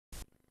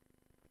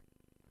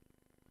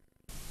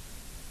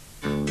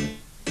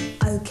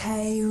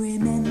Okay,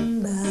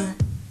 remember.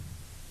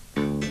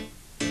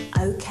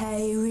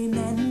 Okay,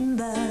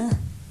 remember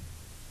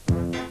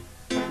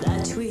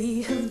that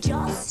we have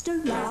just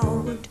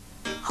allowed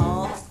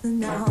half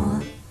an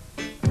hour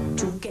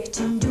to get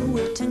into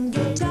it and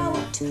get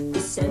out. The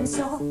sense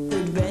of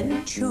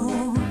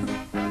adventure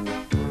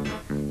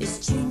is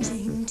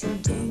changing to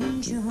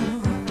danger.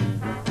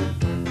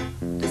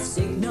 The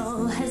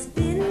signal has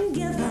been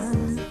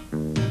given.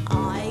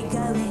 I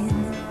go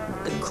in,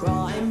 the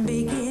crime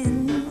begins.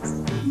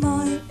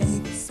 My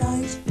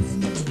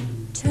excitement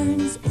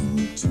turns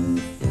into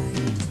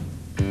fright.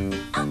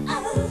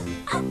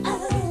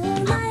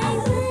 My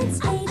words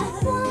fade.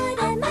 What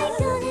am I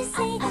gonna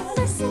say?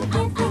 Mustn't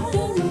give the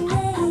game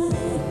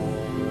away.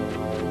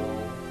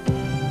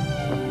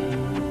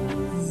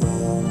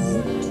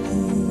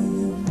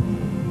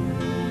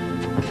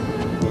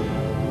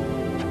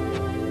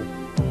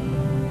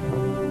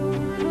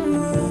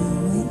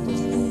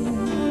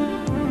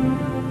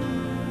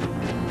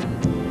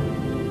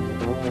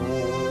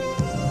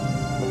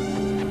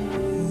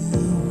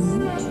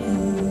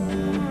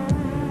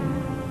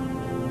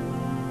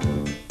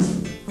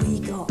 We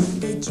got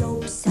the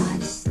job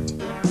sized.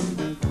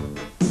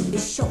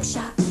 It's shop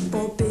shop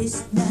for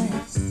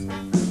business.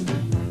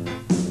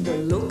 The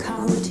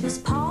lookout has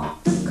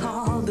parked the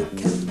car but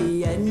kept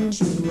the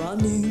engine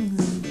running.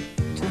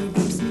 3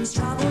 beeps means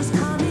trouble's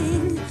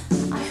coming.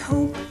 I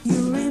hope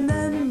you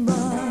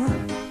remember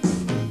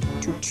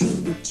to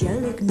treat the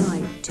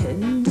gelignite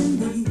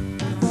tenderly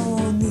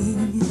for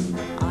me.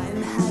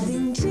 I'm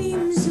having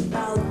dreams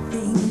about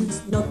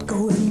things not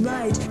going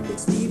right.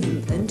 It's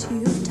leaving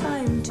plenty of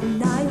time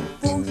tonight.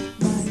 Both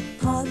my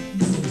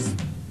partners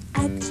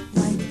act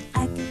like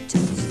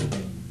actors.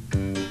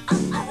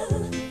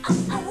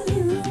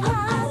 You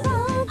have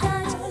all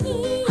that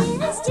he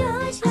is.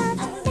 George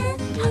left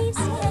and leaves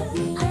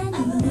me and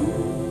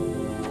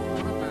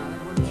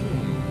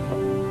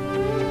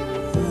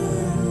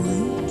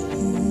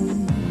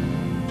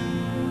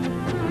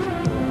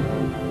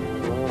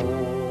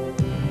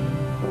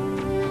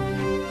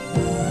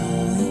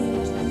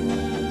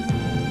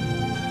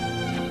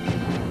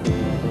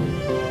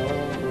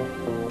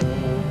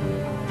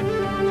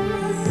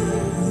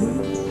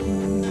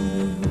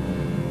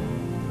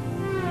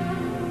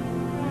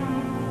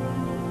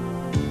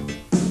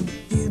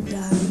You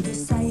blow the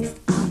safe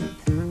up,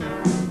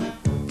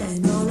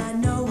 then all I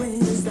know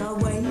is I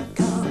wake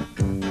up.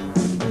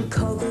 I'm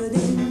covered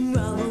in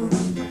rubble.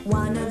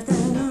 One of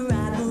the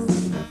rabble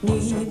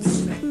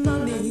needs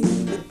money.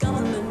 The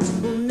government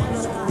will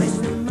never find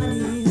the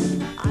money.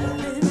 I've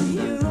been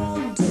here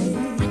all day,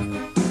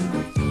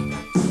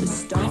 a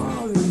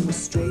star in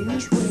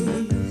strange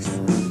ways.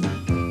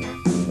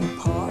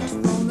 Apart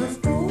from a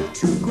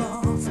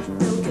photograph,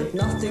 they'll get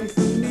nothing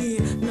from me,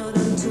 not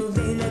until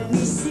they let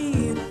me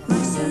see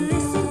my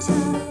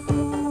solicitor.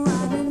 Oh, I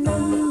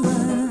remember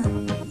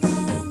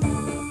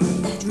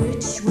that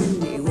rich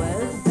windy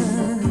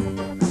weather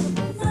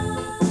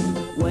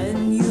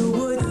when you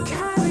would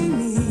carry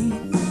me,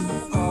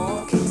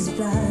 pockets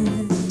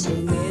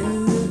floating in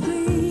the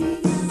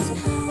breeze.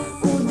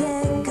 Oh,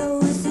 there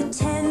goes the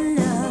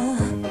tenner.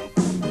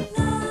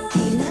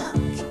 Hey, look,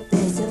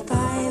 there's a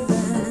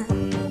fiver.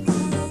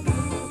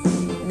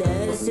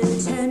 There's a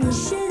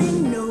tension.